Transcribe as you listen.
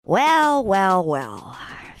Well, well, well.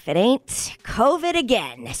 If it ain't COVID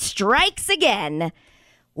again, strikes again.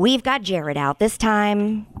 We've got Jared out. This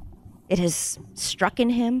time, it has struck in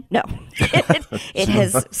him. No, it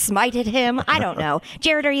has smited him. I don't know.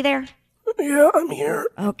 Jared, are you there? Yeah, I'm here.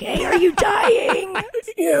 Okay. Are you dying?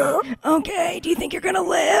 Yeah. Okay. Do you think you're gonna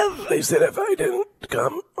live? They said if I didn't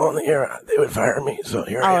come on the air, they would fire me. So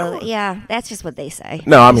here I am. Oh, yeah. That's just what they say.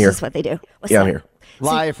 No, I'm here. That's what they do. What's Yeah, up? I'm here.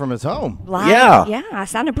 Live from his home. Live? Yeah. Yeah.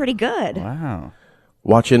 Sounded pretty good. Wow.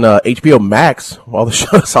 Watching HBO Max while the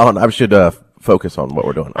show's on. I should focus on what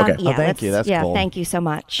we're doing. Okay. Yeah, thank you. That's cool. Thank you so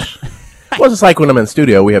much. Well, it's like when I'm in the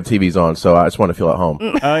studio, we have TVs on, so I just want to feel at home.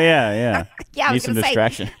 Oh, yeah. Yeah, I Need was some gonna say,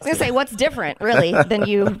 distraction. I was going to say, what's different, really, than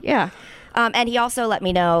you? Yeah. And he also let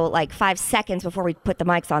me know, like, 5 seconds before we put the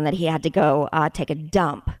mics on, that he had to go take a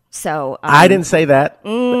dump. So I didn't say that.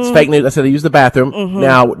 It's fake news. I said I used the bathroom.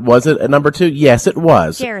 Now, was it a number 2? Yes, it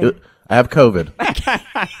was. Jared. I have COVID.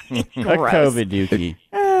 A gross. COVID dookie.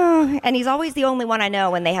 And he's always the only one I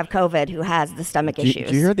know when they have COVID who has the stomach issues.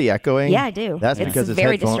 Do you hear the echoing? Yeah, I do. That's It's because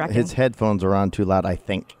very distracting. his headphones are on too loud, I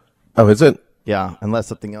think. Oh, is it? Yeah, unless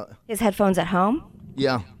something else. His headphones at home?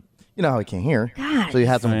 Yeah. You know how he can't hear. God. So he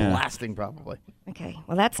has them yeah. blasting probably. Okay.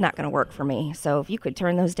 Well, that's not going to work for me. So if you could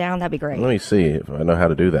turn those down, that'd be great. Let me see if I know how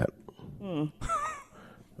to do that.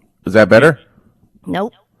 Is that better?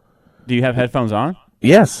 Nope. Do you have headphones on?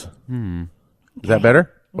 Yes. Is that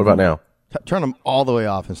better? What about now? Turn them all the way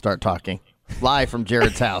off and start talking. Live from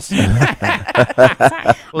Jared's house.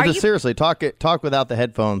 Well, just seriously, talk without the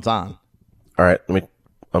headphones on. All right, let me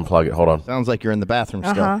unplug it. Hold on. Sounds like you're in the bathroom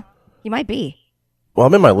still. Uh-huh. You might be. Well,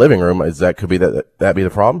 I'm in my living room. Could be that be the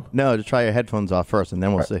problem? No, just try your headphones off first, and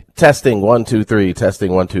then we'll see. Testing 1 2 3.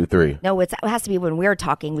 Testing 1 2 3. No, it has to be when we're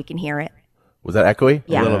talking, we can hear it. Was that echoey?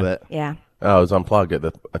 Yeah. A little bit. Yeah. Oh, it was unplugged at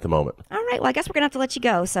the moment. All right. Well, I guess we're going to have to let you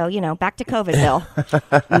go. So, back to COVID, Bill.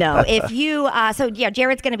 No, if you,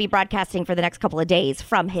 Jared's going to be broadcasting for the next couple of days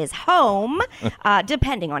from his home,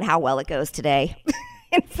 depending on how well it goes today.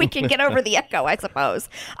 If we can get over the echo, I suppose.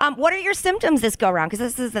 What are your symptoms this go around?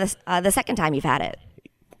 Because this is the second time you've had it.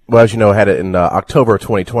 Well, as you know, I had it in October of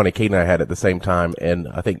 2020. Kate and I had it at the same time, and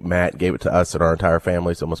I think Matt gave it to us and our entire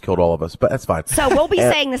family, so almost killed all of us, but that's fine. So we'll be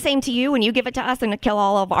saying the same to you when you give it to us and to kill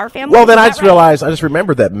all of our family? Well, then Is I that just right? realized, I just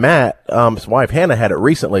remembered that Matt, his wife Hannah, had it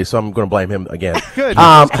recently, so I'm going to blame him again. Good.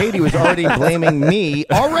 Because Katie was already blaming me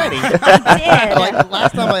already. I did. Like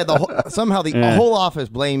last time, I had the whole office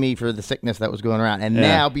blame me for the sickness that was going around, and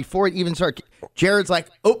now before it even started, Jared's like,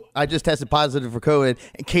 "Oh, I just tested positive for COVID,"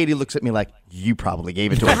 and Katie looks at me like, "You probably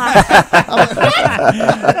gave it to him." Do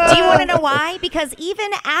you want to know why? Because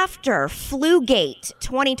even after Flugate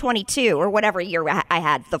 2022, or whatever year I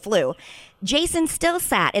had the flu, Jason still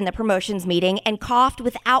sat in the promotions meeting and coughed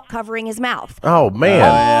without covering his mouth. Oh, man.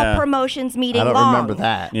 All promotions meeting I don't long. remember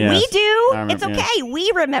that. Yes. We do. I remember- It's okay.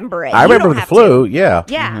 We remember it. I You remember don't the have flu, to. yeah.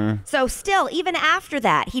 Yeah. So still, even after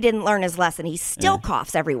that, he didn't learn his lesson. He still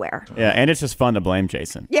coughs everywhere. Yeah, and it's just fun to blame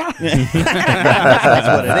Jason. Yeah. That's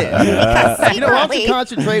what it is. You know, why don't Secretly. you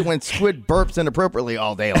concentrate when Squid burps inappropriately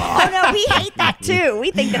all day long? Oh, no, we hate that too. We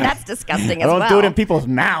think that's disgusting as Don't well. do it in people's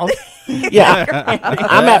mouths. Yeah,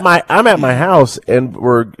 I'm at my house, and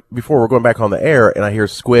before we're going back on the air, and I hear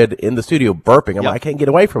Squid in the studio burping. I'm like, I can't get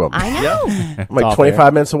away from him. I know. I'm like off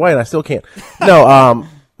 25 minutes away, and I still can't. No,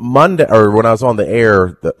 Monday, or when I was on the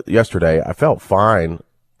air yesterday, I felt fine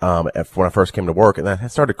when I first came to work, and I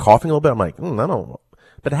started coughing a little bit. I'm like, I don't.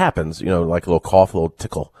 But it happens, like a little cough, a little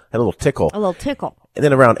tickle, had a little tickle. A little tickle. And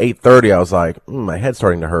then around 8:30, I was like, my head's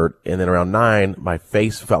starting to hurt. And then around 9, my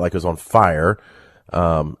face felt like it was on fire.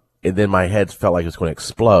 And then my head felt like it was going to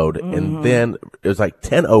explode. And then it was like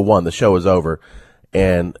 10:01, the show was over.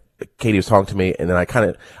 And Katie was talking to me. And then I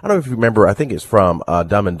don't know if you remember, I think it's from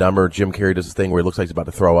Dumb and Dumber. Jim Carrey does this thing where he looks like he's about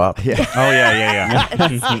to throw up. Yeah. Oh,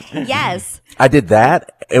 yeah. Yes. I did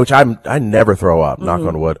that, which I never throw up, knock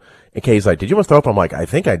on wood. And Katie's like, did you almost throw up? I'm like, I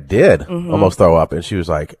think I did almost throw up. And she was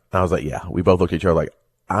like, I was like, yeah. We both looked at each other like,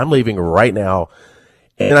 I'm leaving right now.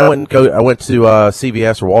 And I went to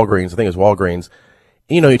CVS or Walgreens. I think it was Walgreens.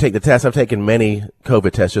 You take the test. I've taken many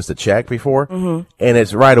COVID tests just to check before. And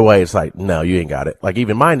it's right away. It's like, no, you ain't got it. Like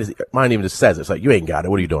even mine even just says it. It's like, you ain't got it.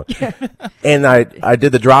 What are you doing? And I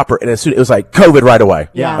did the dropper, and as soon it was like COVID right away.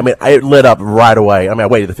 Yeah. I mean, it lit up right away. I mean, I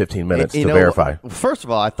waited the 15 minutes to verify. First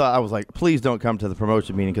of all, I was like, please don't come to the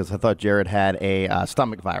promotion meeting because I thought Jared had a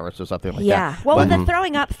stomach virus or something like Yeah. that. Well, But the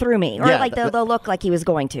throwing up threw me, or Yeah, like they'll look like he was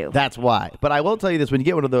going to. that's why. But I will tell you this: when you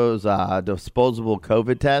get one of those disposable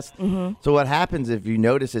COVID tests, so what happens if you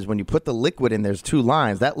notice is when you put the liquid in, there's 2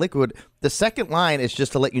 lines. That liquid, the second line is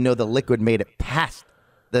just to let you know the liquid made it past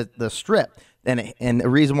the strip. And the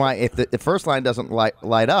reason why, if the first line doesn't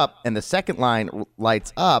light up and the second line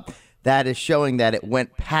lights up, that is showing that it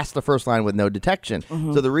went past the first line with no detection.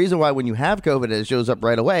 So the reason why when you have COVID, it shows up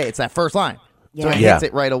right away, it's that first line. So it hits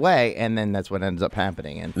it right away, and then that's what ends up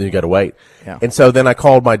happening. And then you got to wait. Yeah. And so then I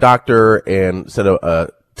called my doctor and set a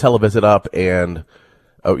televisit up, and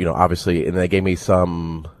obviously, and they gave me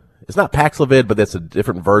some. It's not Paxlovid, but that's a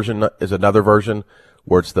different version. Is another version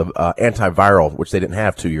where it's the antiviral, which they didn't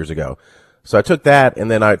have 2 years ago. So I took that, and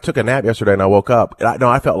then I took a nap yesterday, and I woke up. And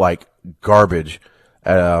I felt like garbage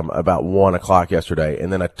at about 1 o'clock yesterday,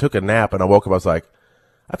 and then I took a nap, and I woke up. I was like,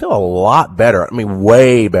 I feel a lot better. I mean,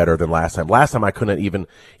 way better than last time. Last time I couldn't even,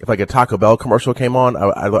 if like a Taco Bell commercial came on,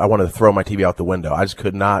 I wanted to throw my TV out the window. I just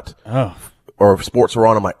could not. Oh. Or if sports were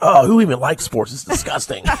on, I'm like, oh, who even likes sports? It's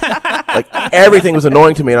disgusting. Like everything was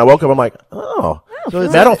annoying to me, and I woke up. I'm like, I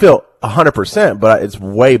don't feel 100%, but it's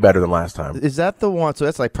way better than last time. Is that the one? So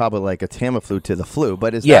that's like probably like a Tamiflu to the flu,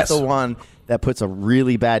 but is Yes. that the one that puts a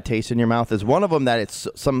really bad taste in your mouth? Is one of them that it's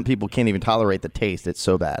some people can't even tolerate the taste? It's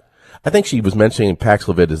so bad. I think she was mentioning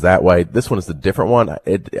Paxlovid is that way. This one is the different one.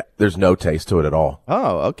 There's no taste to it at all.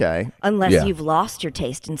 Oh, okay. Unless you've lost your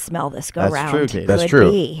taste and smell this go That's round. true, Kate. That's Could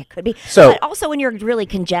true. Be. Could be. So- but also when you're really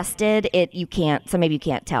congested, you can't. So maybe you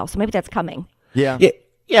can't tell. So maybe that's coming. Yeah.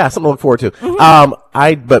 Yeah, something to look forward to.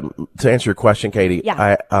 But to answer your question, Katie,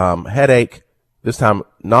 Yeah. I headache this time,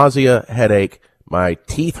 nausea, headache, my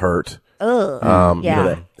teeth hurt.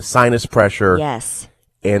 Yeah. The sinus pressure. Yes.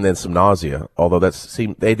 And then some nausea. Although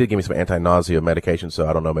they did give me some anti-nausea medication, so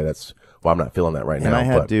I don't know. Maybe that's why I'm not feeling that right now. And I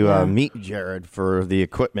had but- to meet Jared for the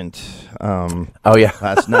equipment Oh yeah.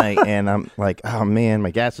 last night, and I'm like, oh man,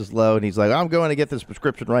 my gas is low, and he's like, I'm going to get this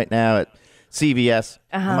prescription right now at CVS.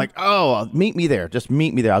 I'm like, oh, meet me there. Just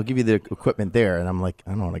meet me there. I'll give you the equipment there. And I'm like,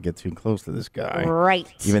 I don't want to get too close to this guy. Right.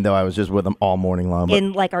 Even though I was just with him all morning long. But,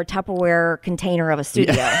 In like our Tupperware container of a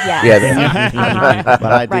studio. Yeah. Yeah.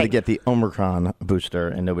 but I did Right. get the Omicron booster,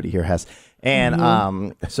 and nobody here has.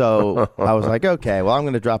 And so I was like, okay, well, I'm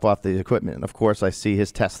going to drop off the equipment. And of course, I see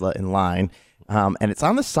his Tesla in line. And it's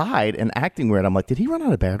on the side and acting weird. I'm like, did he run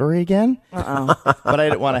out of battery again? But I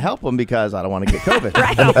didn't want to help him because I don't want to get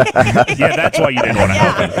COVID. Yeah, that's why you didn't want to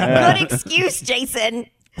help him. Good excuse, Jason.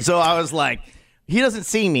 So I was like, he doesn't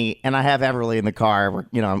see me, and I have Everly in the car,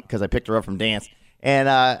 because I picked her up from dance. And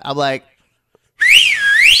I'm like,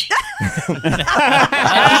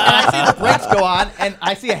 I see the brakes go on, and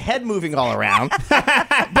I see a head moving all around.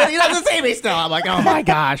 But he doesn't see me still. I'm like, oh my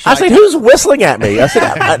gosh. I said, who's whistling at me? I said,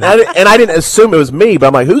 and I didn't assume it was me, but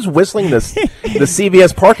I'm like, who's whistling the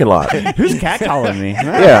CVS parking lot? Who's catcalling me?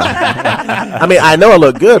 Yeah. I mean, I know I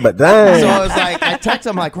look good, but dang. So I was like, I text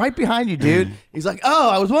him like, right behind you, dude. He's like, oh,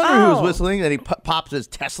 I was wondering who was whistling. Then he pops his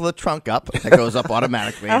Tesla trunk up. That goes up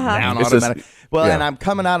automatically, and down It's automatically. just- Well, yeah. and I'm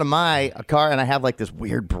coming out of my car, and I have like this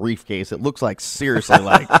weird briefcase. It looks like seriously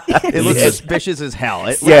like it looks suspicious as hell.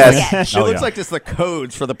 It Yes. looks, Oh, it looks yeah. like just the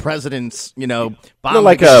codes for the president's, bomb.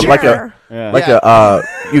 Like a Sure.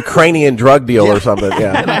 Ukrainian drug deal or something.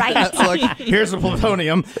 Yeah. Right. Like, here's the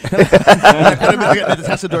plutonium. And the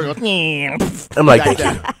Tesla door goes. I'm like, thank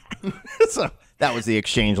you. So that was the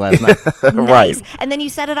exchange last night. Right. And then you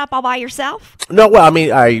set it up all by yourself? No, well, I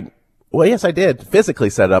mean, well, yes, I did physically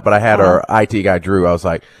set it up, but I had our IT guy, Drew. I was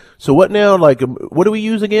like, so what now? Like, what do we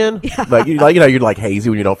use again? Like, you're like hazy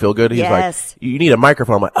when you don't feel good. He's Yes. like, you need a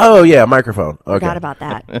microphone. I'm like, oh yeah, a microphone. Okay. Forgot about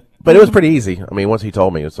that. But it was pretty easy. I mean, once he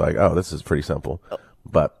told me, it's like, oh, this is pretty simple.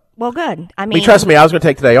 But Well, good. I I mean, mean, trust me, I was going to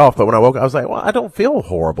take today off, but when I woke up, I was like, well, I don't feel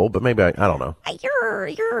horrible, but maybe I don't know.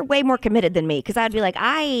 you're way more committed than me because I'd be like,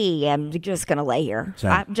 I am just going to lay here.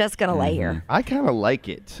 I'm just going to lay here. I kind of like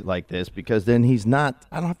it like this because then I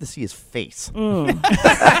don't have to see his face.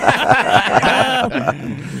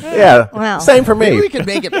 Yeah. Well. Same for Maybe me. we could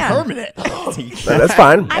make it permanent. That's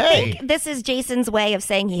fine. I think this is Jason's way of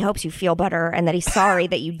saying he hopes you feel better and that he's sorry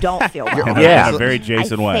that you don't feel well. Yeah. In a very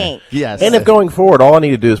Jason I way. think. Yes. And if going forward, all I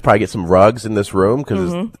need to do is probably get some rugs in this room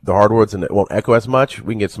because the hardwoods and it won't echo as much.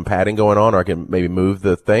 We can get some padding going on, or I can maybe move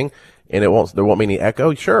the thing, and there won't be any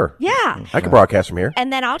echo. Sure, Yeah. I can broadcast from here.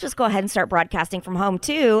 And then I'll just go ahead and start broadcasting from home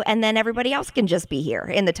too, and then everybody else can just be here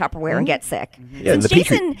in the Tupperware and get sick. Yeah, and Since the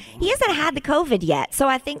Petri- Jason, he hasn't had the COVID yet, so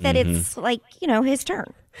I think that it's like his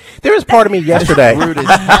turn. There was part of me yesterday. rude as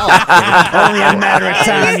hell. Only a matter of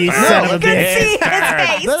time, you son of a You can bitch. see his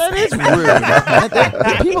face. That is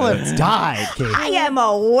rude. People have died, Kate. I am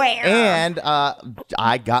aware. And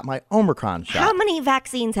I got my Omicron shot. How many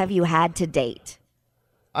vaccines have you had to date?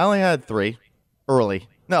 I only had 3 early.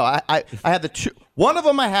 No, I had the 2. One of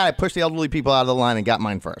them I pushed the elderly people out of the line and got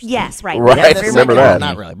mine first. Yes, right. Right. We I had The every remember second one. that.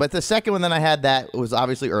 one, not really. But the second one that I had that was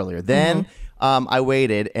obviously earlier. Then I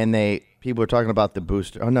waited, and they people were talking about the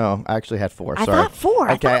booster. Oh no, I actually had 4. I Sorry. thought 4.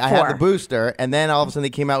 I Okay, thought I had 4. the booster, and then all of a sudden they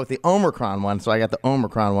came out with the Omicron one, so I got the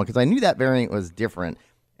Omicron one because I knew that variant was different,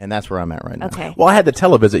 and that's where I'm at right now. Okay. Well, I had the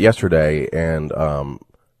televisit yesterday, and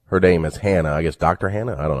her name is Hannah. I guess Dr.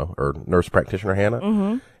 Hannah. I don't know, or nurse practitioner Hannah.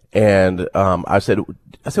 Mm-hmm. And I said,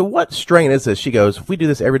 what strain is this? She goes, we do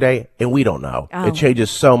this every day, and we don't know. Oh. It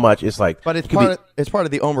changes so much. It's like, But it's part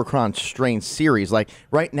of the Omicron strain series. Like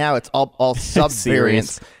right now, it's all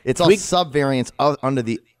subvariants. It's all subvariants under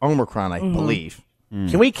the Omicron, I believe.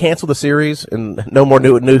 Can we cancel the series and no more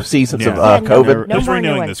new seasons of Yeah, no, COVID? no Who's more new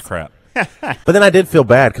renewing ones. this crap? But then I did feel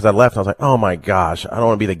bad because I left. I was like, oh my gosh, I don't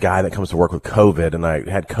want to be the guy that comes to work with COVID, and I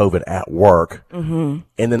had COVID at work. Mm-hmm.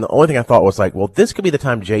 And then the only thing I thought was like, well, this could be the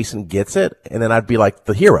time Jason gets it, and then I'd be like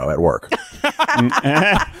the hero at work.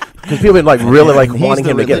 Because people been like really like He's wanting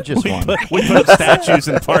the him to get it. religious one. We put up statues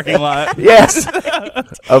in the parking lot. Yes,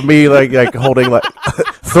 of me like holding like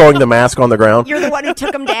throwing the mask on the ground. You're the one who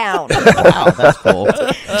took him down. Wow, that's cool.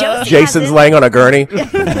 Josie Jason's hasn't- laying on a gurney.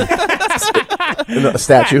 In a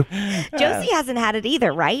statue. Josie hasn't had it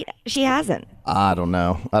either, right? She hasn't. I don't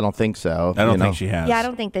know. I don't think so. I don't you know? think she has. Yeah, I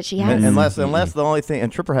don't think that she has. Unless the only thing,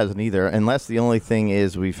 and Tripper hasn't either, unless the only thing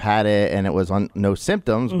is we've had it and it was on no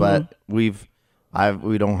symptoms, but we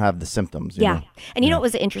don't have the symptoms. you Yeah. know? And you know what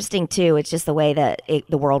was interesting too? It's just the way that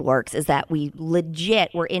the world works is that we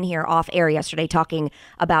legit were in here off air yesterday talking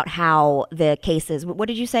about how the cases, what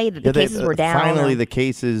did you say? That the Yeah, cases were down? Finally, or- the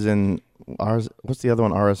cases and ours. What's the other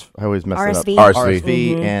one? RS. I always mess RSV? it up.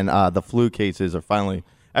 RSV. And the flu cases are finally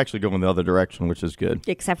actually going the other direction, which is good.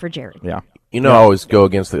 except for Jared. Yeah. You know, I always go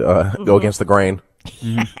against the grain.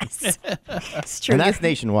 It's true. And that's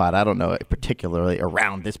nationwide. I don't know it particularly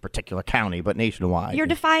around this particular county, but nationwide. You're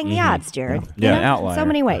defying the odds, Jared. Yeah, You an outlier. So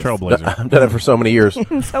many ways. Trailblazer. I've done it for so many years.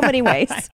 In so many ways.